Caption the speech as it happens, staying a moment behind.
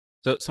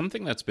So,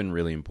 something that's been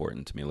really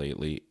important to me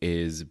lately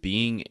is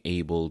being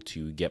able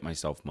to get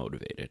myself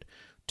motivated,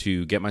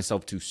 to get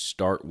myself to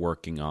start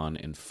working on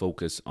and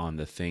focus on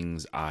the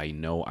things I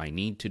know I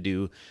need to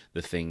do,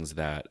 the things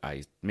that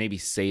I maybe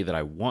say that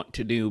I want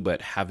to do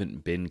but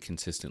haven't been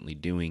consistently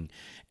doing,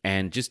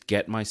 and just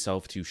get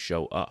myself to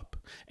show up.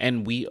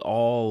 And we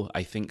all,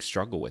 I think,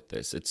 struggle with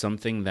this. It's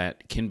something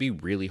that can be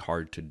really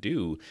hard to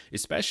do,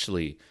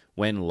 especially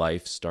when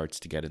life starts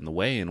to get in the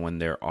way and when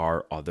there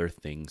are other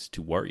things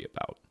to worry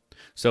about.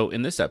 So,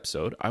 in this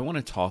episode, I want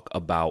to talk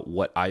about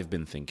what I've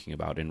been thinking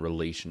about in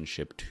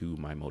relationship to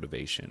my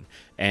motivation.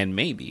 And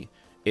maybe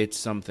it's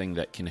something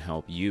that can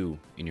help you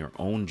in your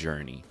own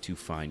journey to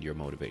find your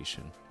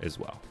motivation as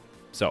well.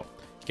 So,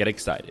 get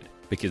excited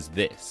because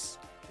this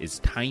is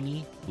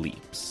Tiny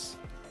Leaps.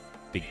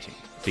 Big change,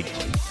 big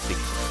change, big change, big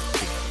change.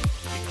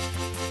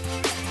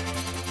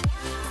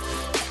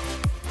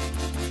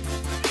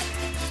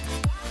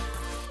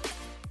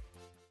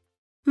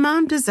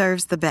 Mom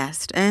deserves the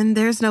best, and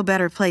there's no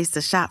better place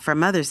to shop for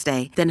Mother's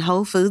Day than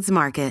Whole Foods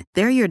Market.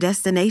 They're your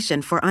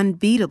destination for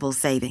unbeatable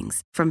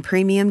savings, from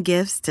premium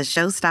gifts to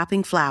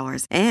show-stopping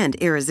flowers and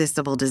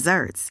irresistible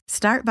desserts.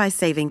 Start by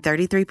saving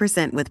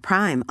 33% with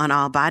Prime on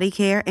all body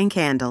care and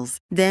candles.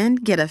 Then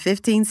get a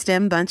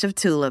 15-stem bunch of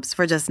tulips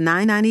for just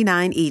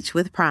 $9.99 each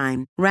with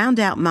Prime. Round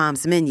out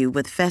Mom's menu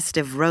with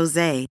festive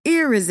rosé,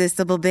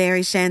 irresistible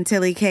berry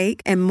chantilly cake,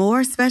 and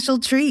more special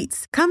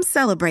treats. Come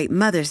celebrate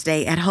Mother's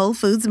Day at Whole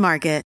Foods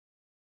Market.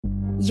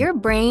 Your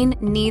brain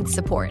needs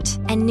support,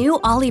 and new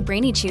Ollie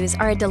Brainy Chews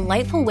are a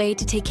delightful way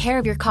to take care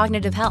of your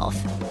cognitive health.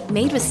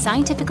 Made with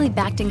scientifically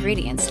backed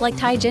ingredients like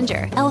Thai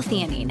ginger,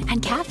 L-theanine,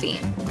 and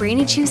caffeine,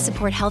 Brainy Chews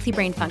support healthy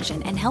brain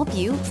function and help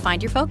you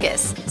find your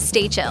focus,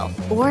 stay chill,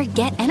 or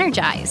get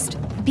energized.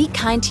 Be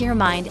kind to your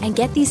mind and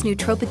get these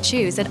nootropic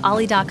chews at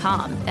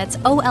ollie.com. That's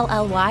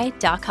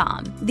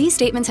OLLY.com. These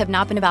statements have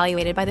not been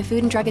evaluated by the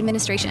Food and Drug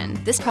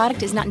Administration. This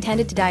product is not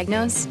intended to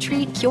diagnose,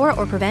 treat, cure,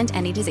 or prevent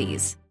any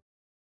disease.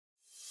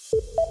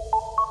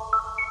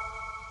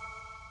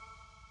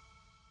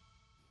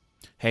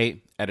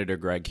 Hey, Editor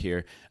Greg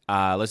here.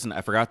 Listen,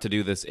 I forgot to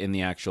do this in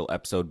the actual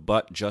episode,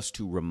 but just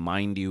to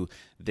remind you,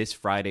 this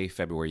Friday,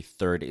 February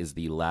 3rd, is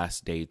the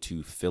last day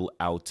to fill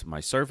out my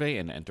survey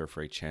and enter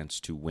for a chance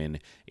to win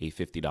a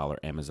 $50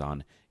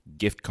 Amazon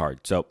gift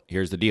card. So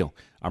here's the deal.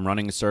 I'm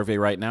running a survey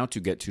right now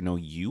to get to know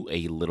you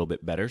a little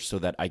bit better so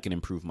that I can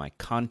improve my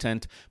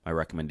content, my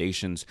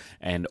recommendations,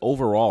 and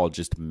overall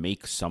just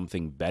make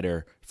something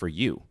better for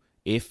you.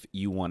 If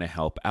you want to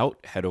help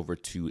out, head over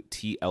to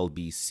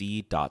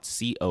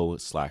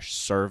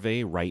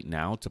tlbc.co/survey right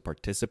now to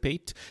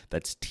participate.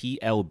 That's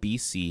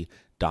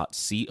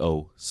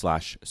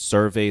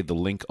tlbc.co/survey. The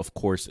link, of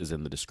course, is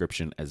in the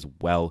description as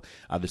well.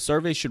 The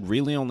survey should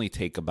really only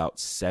take about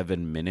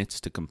 7 minutes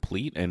to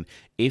complete. And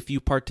if you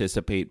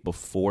participate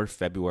before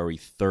February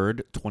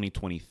 3rd,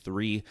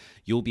 2023,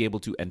 you'll be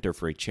able to enter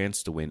for a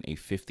chance to win a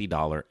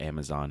 $50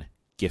 Amazon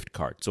gift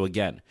card. So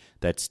again,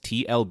 that's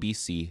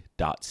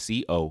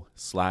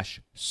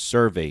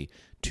tlbc.co/survey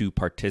to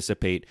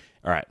participate.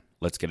 All right,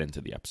 let's get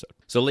into the episode.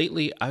 So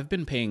lately, I've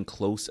been paying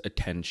close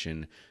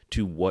attention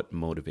to what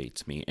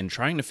motivates me and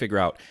trying to figure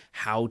out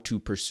how to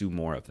pursue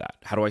more of that.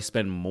 How do I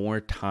spend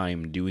more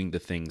time doing the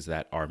things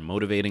that are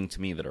motivating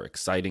to me, that are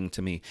exciting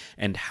to me,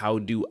 and how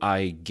do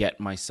I get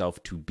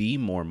myself to be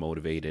more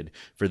motivated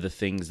for the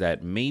things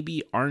that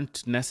maybe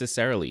aren't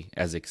necessarily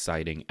as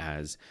exciting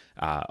as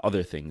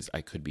other things I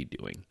could be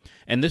doing.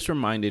 And this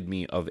reminded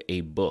me of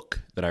a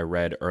book that I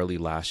read early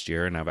last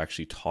year, and I've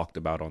actually talked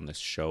about on this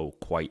show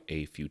quite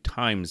a few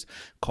times,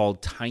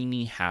 called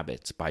Tiny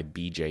Habits by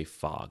BJ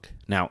Fogg.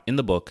 Now, in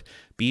the book,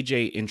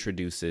 BJ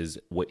introduces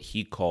what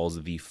he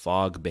calls the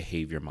Fogg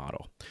behavior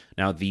model.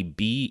 Now, the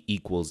B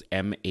equals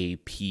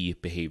MAP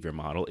behavior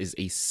model is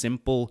a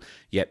simple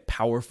yet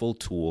powerful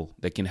tool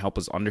that can help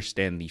us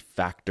understand the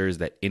factors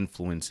that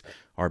influence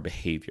our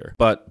behavior.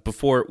 But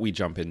before we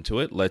jump into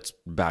it, let's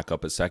back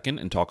up a second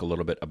and talk a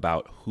little bit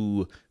about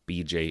who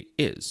BJ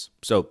is.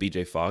 So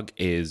BJ Fogg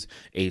is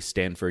a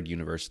Stanford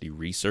University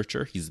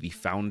researcher. He's the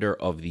founder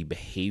of the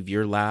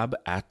Behavior Lab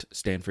at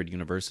Stanford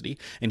University,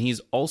 and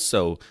he's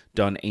also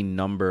done a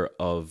number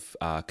of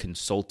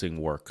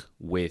consulting work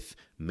with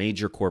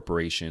major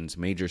corporations,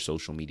 major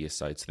social media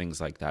sites,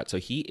 things like that. So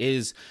he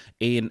is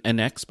an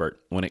expert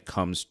when it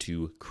comes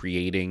to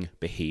creating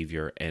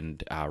behavior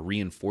and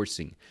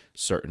reinforcing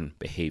certain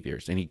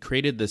behaviors. And he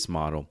created this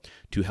model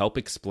to help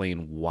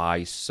explain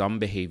why some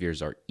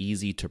behaviors are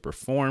easy to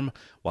perform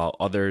while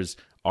others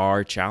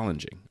are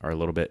challenging, are a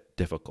little bit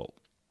difficult.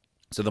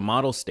 So the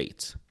model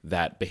states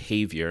that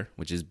behavior,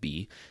 which is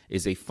B,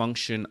 is a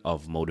function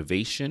of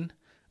motivation,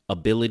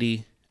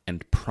 ability,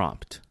 and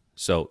prompt.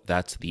 So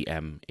that's the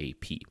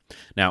MAP.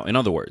 Now, in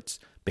other words,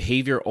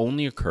 behavior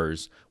only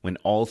occurs when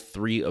all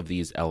three of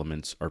these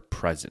elements are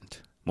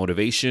present.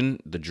 Motivation,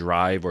 the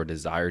drive or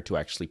desire to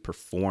actually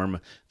perform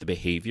the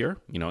behavior.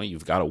 You know,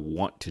 you've got to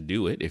want to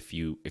do it if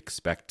you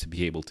expect to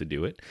be able to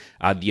do it.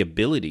 The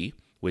ability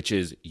which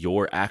is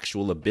your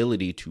actual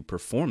ability to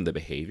perform the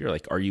behavior.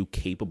 Like, are you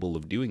capable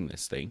of doing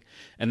this thing?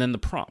 And then the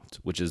prompt,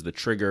 which is the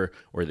trigger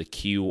or the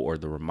cue or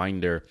the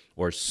reminder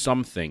or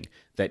something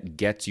that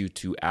gets you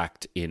to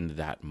act in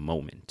that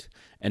moment.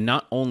 And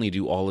not only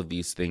do all of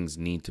these things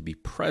need to be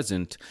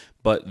present,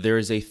 but there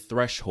is a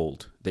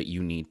threshold that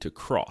you need to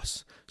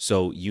cross.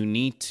 So you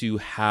need to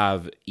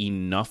have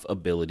enough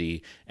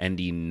ability and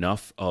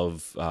enough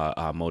of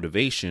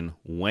motivation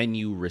when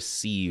you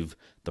receive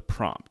the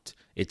prompt.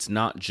 It's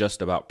not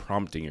just about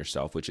prompting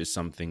yourself, which is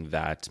something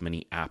that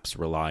many apps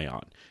rely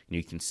on.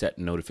 You can set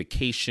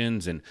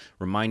notifications and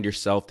remind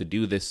yourself to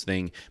do this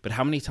thing, but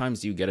how many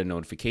times do you get a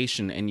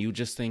notification and you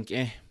just think,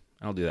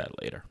 I'll do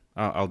that later.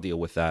 I'll deal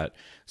with that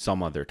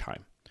some other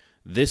time.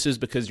 This is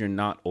because you're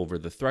not over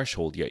the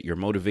threshold yet. Your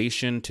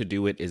motivation to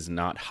do it is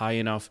not high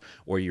enough,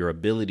 or your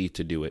ability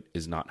to do it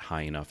is not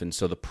high enough. And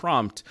so the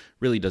prompt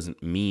really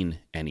doesn't mean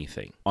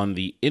anything. On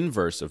the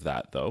inverse of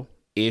that, though,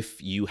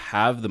 if you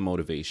have the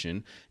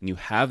motivation and you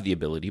have the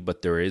ability,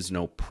 but there is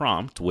no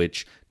prompt,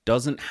 which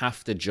doesn't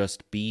have to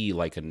just be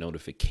like a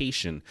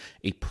notification.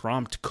 A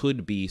prompt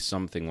could be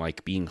something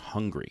like being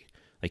hungry,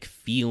 like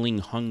feeling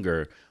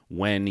hunger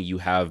when you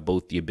have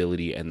both the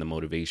ability and the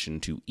motivation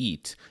to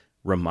eat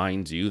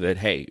reminds you that,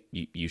 hey,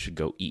 you should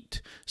go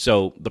eat.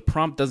 So the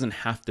prompt doesn't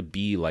have to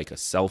be like a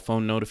cell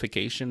phone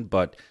notification,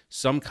 but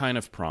some kind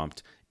of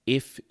prompt.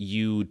 If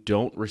you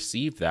don't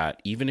receive that,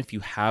 even if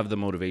you have the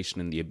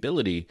motivation and the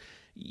ability,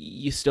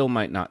 you still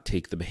might not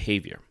take the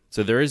behavior.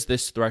 So there is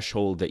this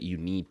threshold that you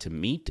need to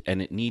meet,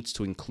 and it needs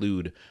to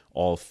include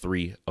all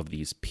three of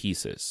these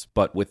pieces.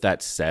 But with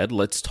that said,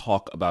 let's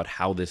talk about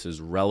how this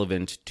is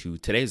relevant to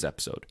today's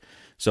episode.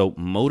 So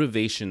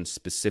motivation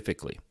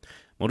specifically.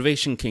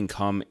 Motivation can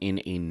come in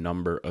a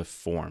number of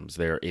forms.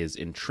 There is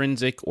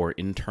intrinsic or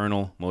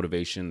internal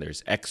motivation.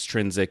 There's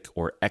extrinsic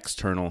or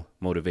external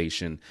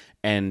motivation.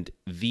 And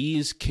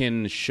these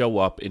can show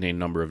up in a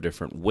number of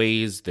different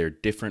ways. They're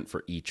different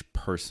for each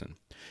person.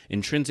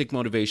 Intrinsic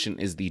motivation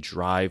is the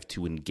drive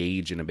to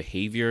engage in a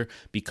behavior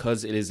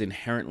because it is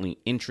inherently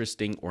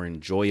interesting or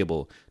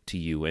enjoyable to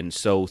you. And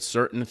so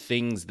certain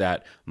things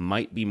that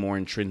might be more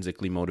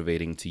intrinsically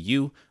motivating to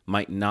you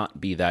might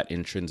not be that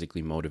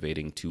intrinsically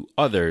motivating to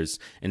others.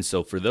 And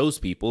so for those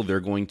people, they're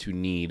going to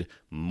need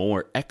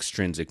more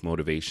extrinsic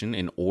motivation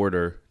in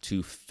order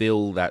to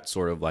fill that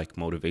sort of like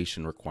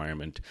motivation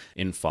requirement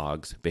in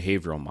Fogg's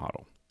behavioral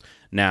model.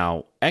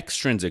 Now,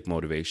 extrinsic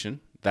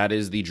motivation, that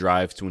is the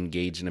drive to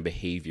engage in a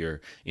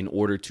behavior in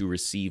order to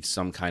receive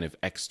some kind of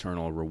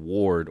external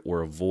reward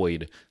or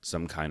avoid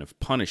some kind of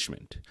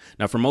punishment.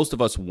 Now, for most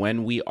of us,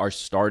 when we are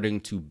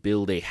starting to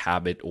build a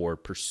habit or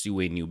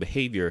pursue a new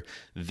behavior,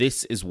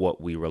 this is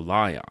what we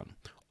rely on.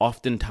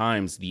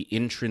 Oftentimes, the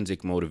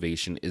intrinsic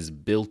motivation is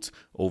built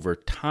over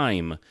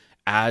time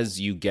as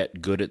you get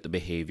good at the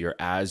behavior,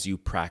 as you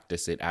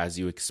practice it, as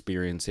you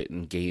experience it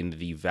and gain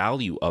the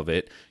value of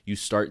it, you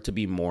start to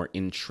be more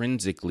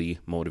intrinsically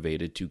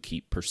motivated to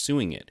keep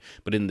pursuing it.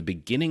 But in the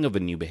beginning of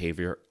a new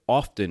behavior,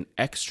 often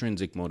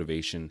extrinsic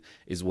motivation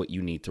is what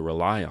you need to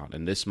rely on.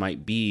 And this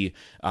might be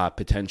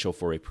potential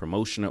for a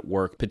promotion at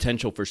work,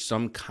 potential for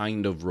some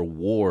kind of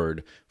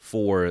reward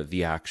for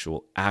the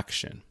actual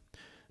action.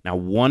 Now,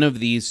 one of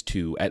these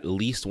two, at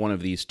least one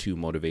of these two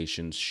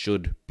motivations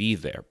should be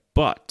there.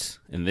 But,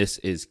 and this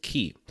is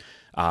key,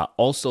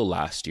 also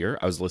last year,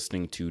 I was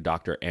listening to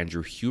Dr.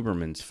 Andrew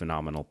Huberman's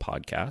phenomenal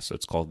podcast. So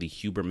it's called the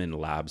Huberman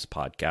Labs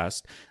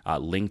podcast.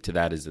 Link to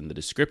that is in the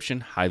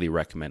description. Highly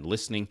recommend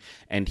listening.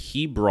 And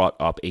he brought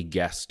up a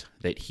guest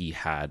that he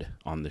had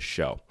on the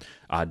show,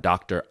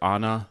 Dr.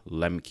 Anna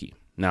Lembke.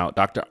 Now,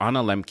 Dr.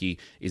 Anna Lembke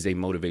is a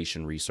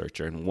motivation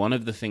researcher, and one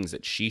of the things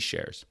that she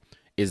shares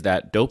is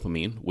that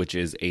dopamine, which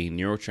is a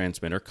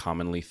neurotransmitter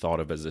commonly thought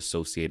of as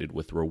associated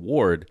with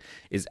reward,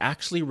 is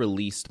actually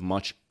released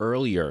much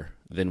earlier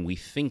than we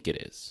think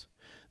it is.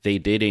 They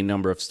did a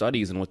number of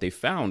studies, and what they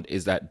found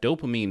is that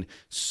dopamine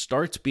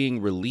starts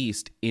being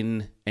released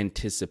in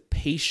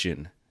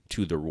anticipation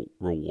to the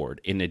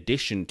reward, in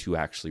addition to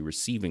actually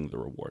receiving the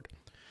reward.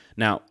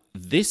 Now,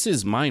 this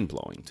is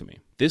mind-blowing to me.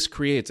 This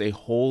creates a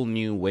whole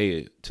new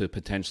way to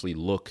potentially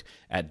look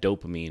at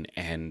dopamine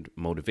and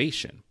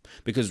motivation.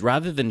 Because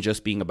rather than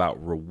just being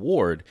about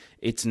reward,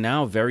 it's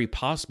now very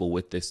possible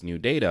with this new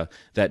data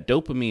that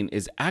dopamine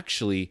is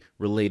actually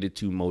related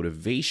to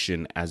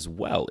motivation as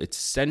well. It's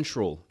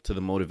central to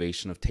the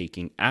motivation of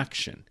taking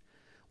action.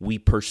 We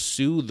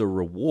pursue the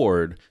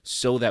reward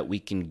so that we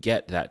can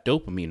get that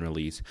dopamine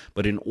release,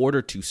 but in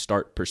order to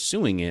start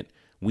pursuing it,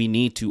 we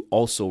need to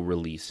also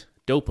release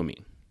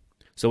dopamine.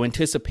 So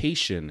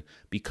anticipation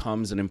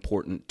becomes an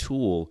important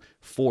tool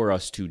for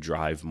us to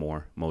drive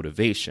more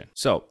motivation.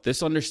 So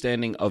this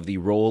understanding of the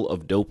role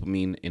of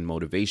dopamine in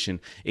motivation,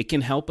 it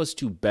can help us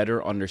to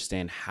better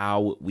understand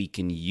how we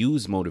can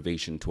use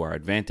motivation to our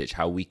advantage,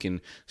 how we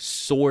can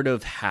sort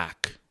of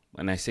hack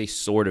And I say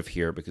sort of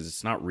here because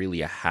it's not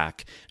really a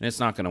hack and it's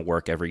not going to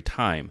work every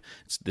time.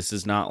 This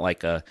is not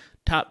like a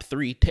top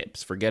 3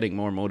 tips for getting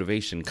more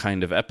motivation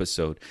kind of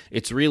episode.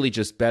 It's really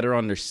just better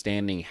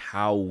understanding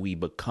how we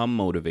become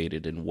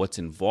motivated and what's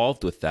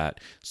involved with that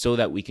so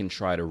that we can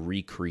try to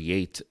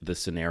recreate the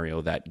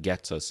scenario that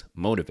gets us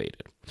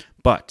motivated.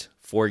 But,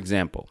 for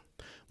example,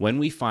 when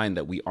we find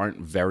that we aren't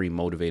very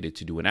motivated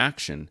to do an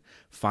action,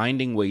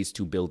 finding ways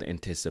to build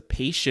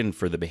anticipation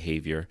for the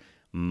behavior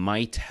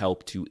might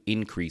help to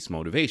increase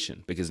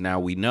motivation, because now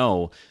we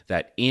know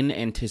that in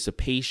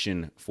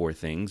anticipation for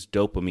things,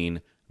 dopamine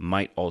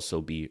might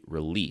also be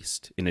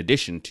released in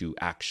addition to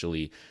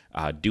actually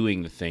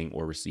doing the thing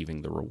or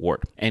receiving the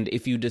reward. And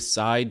if you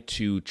decide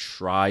to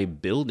try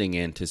building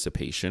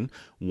anticipation,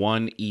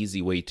 one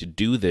easy way to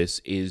do this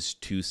is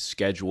to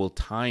schedule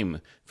time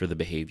for the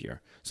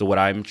behavior. So what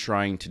I'm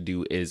trying to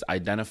do is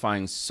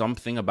identifying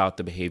something about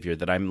the behavior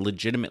that I'm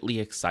legitimately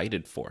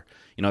excited for.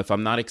 If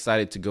I'm not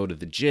excited to go to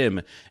the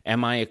gym,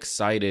 am I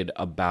excited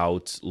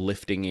about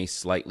lifting a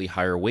slightly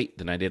higher weight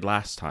than I did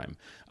last time?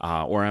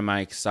 Or am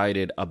I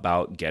excited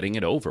about getting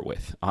it over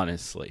with,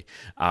 honestly?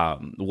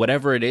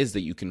 Whatever it is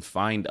that you can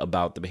find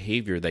about the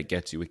behavior that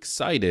gets you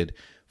excited,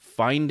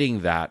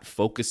 finding that,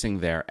 focusing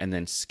there, and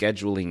then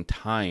scheduling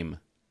time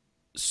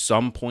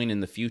some point in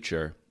the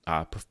future,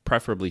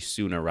 preferably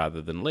sooner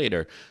rather than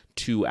later,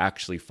 to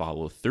actually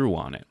follow through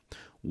on it.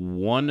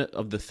 One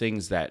of the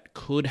things that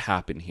could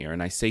happen here,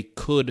 and I say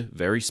could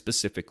very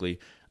specifically,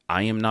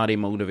 I am not a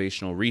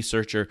motivational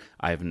researcher.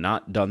 I have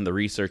not done the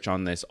research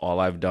on this. All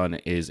I've done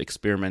is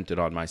experimented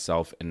on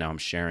myself, and now I'm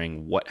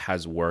sharing what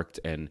has worked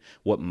and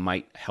what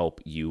might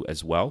help you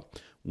as well.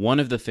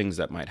 One of the things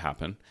that might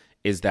happen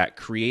is that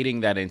creating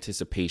that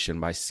anticipation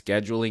by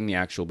scheduling the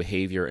actual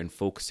behavior and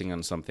focusing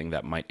on something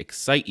that might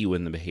excite you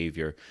in the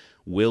behavior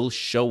will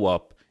show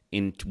up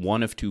in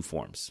one of 2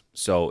 forms.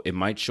 So it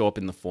might show up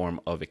in the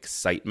form of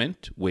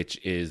excitement, which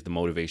is the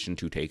motivation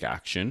to take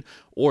action,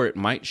 or it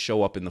might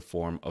show up in the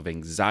form of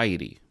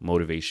anxiety,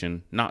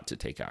 motivation not to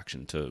take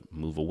action, to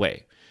move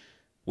away.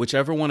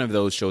 Whichever one of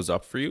those shows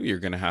up for you, you're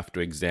going to have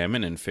to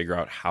examine and figure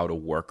out how to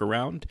work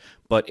around,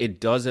 but it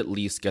does at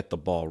least get the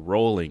ball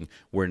rolling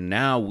where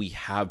now we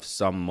have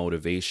some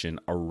motivation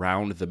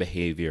around the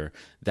behavior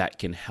that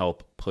can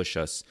help push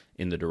us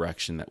in the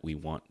direction that we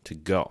want to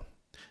go.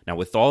 Now,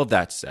 with all of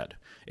that said,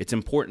 it's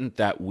important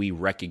that we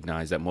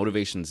recognize that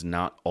motivation is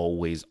not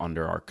always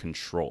under our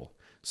control.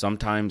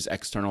 Sometimes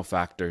external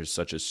factors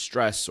such as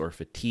stress or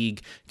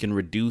fatigue can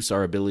reduce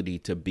our ability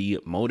to be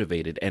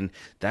motivated, and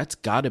that's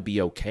got to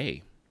be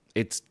okay.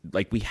 It's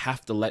like we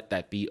have to let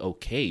that be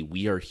okay.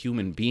 We are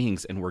human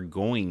beings and we're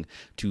going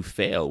to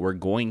fail. We're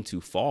going to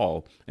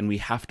fall, and we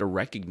have to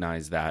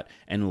recognize that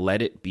and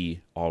let it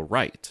be all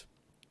right.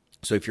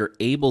 So if you're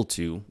able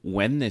to,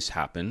 when this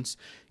happens,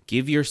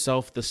 give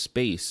yourself the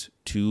space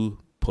to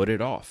put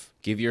it off.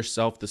 Give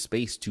yourself the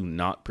space to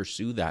not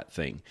pursue that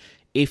thing.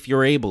 If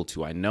you're able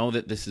to, I know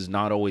that this is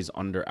not always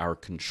under our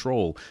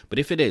control, but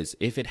if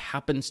it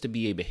happens to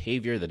be a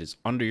behavior that is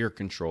under your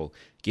control,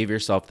 give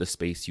yourself the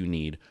space you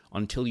need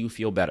until you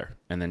feel better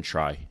and then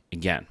try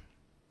again.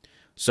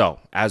 So,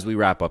 as we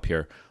wrap up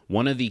here,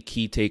 one of the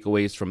key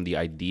takeaways from the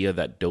idea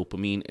that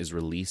dopamine is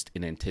released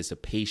in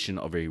anticipation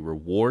of a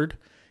reward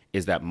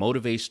is that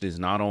motivation is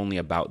not only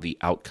about the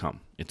outcome,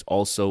 it's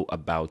also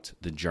about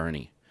the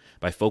journey.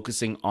 By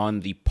focusing on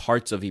the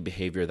parts of a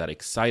behavior that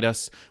excite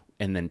us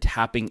and then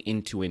tapping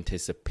into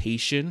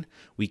anticipation,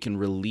 we can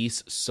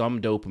release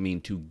some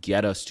dopamine to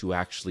get us to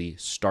actually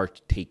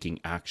start taking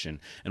action.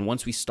 And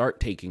once we start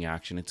taking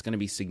action, it's going to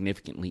be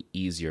significantly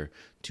easier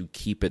to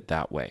keep it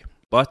that way.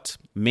 But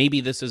maybe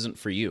this isn't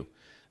for you.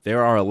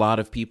 There are a lot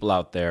of people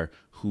out there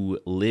who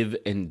live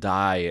and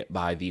die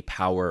by the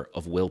power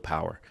of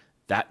willpower.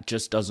 That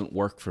just doesn't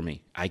work for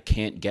me. I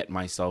can't get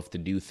myself to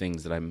do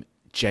things that I'm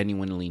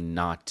genuinely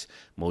not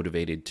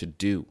motivated to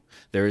do.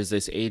 There is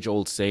this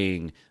age-old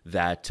saying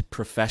that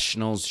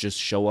professionals just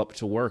show up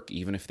to work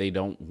even if they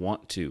don't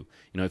want to.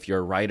 If you're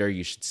a writer,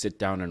 you should sit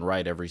down and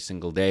write every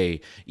single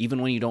day,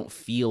 even when you don't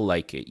feel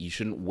like it. You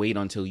shouldn't wait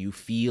until you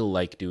feel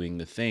like doing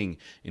the thing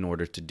in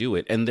order to do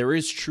it. And there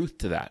is truth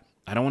to that.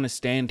 I don't want to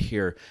stand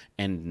here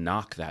and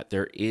knock that.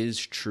 There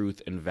is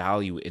truth and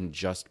value in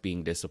just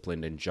being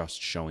disciplined and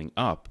just showing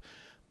up.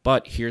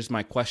 But here's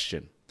my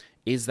question.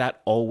 Is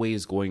that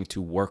always going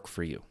to work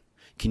for you?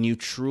 Can you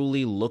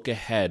truly look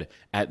ahead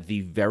at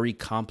the very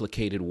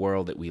complicated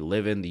world that we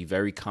live in, the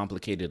very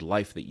complicated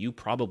life that you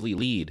probably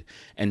lead,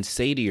 and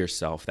say to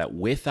yourself that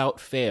without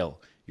fail,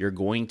 you're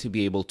going to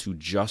be able to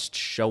just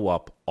show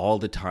up all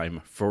the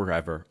time,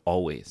 forever,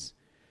 always?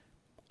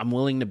 I'm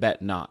willing to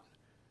bet not.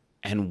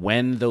 And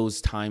when those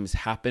times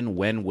happen,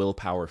 when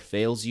willpower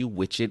fails you,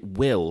 which it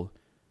will,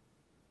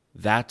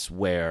 that's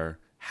where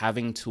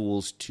having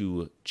tools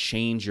to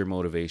change your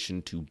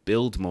motivation, to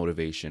build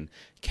motivation,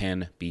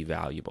 can be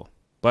valuable.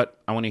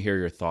 But I want to hear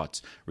your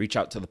thoughts. Reach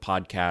out to the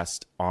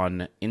podcast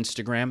on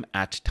Instagram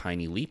at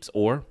Tiny Leaps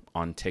or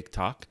on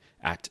TikTok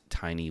at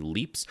Tiny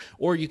Leaps,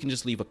 or you can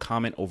just leave a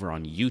comment over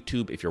on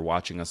YouTube if you're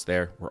watching us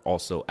there. We're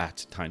also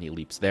at Tiny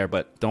Leaps there,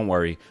 but don't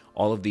worry,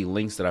 all of the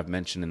links that I've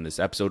mentioned in this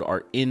episode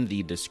are in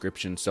the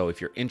description, so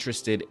if you're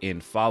interested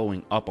in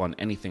following up on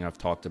anything I've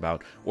talked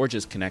about or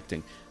just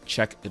connecting,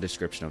 check the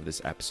description of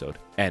this episode.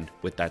 And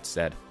with that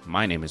said,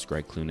 my name is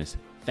Greg Clunis.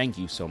 Thank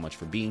you so much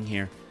for being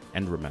here,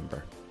 and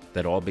remember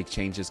that all big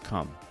changes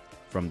come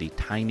from the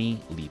tiny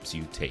leaps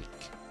you take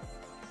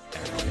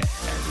every day.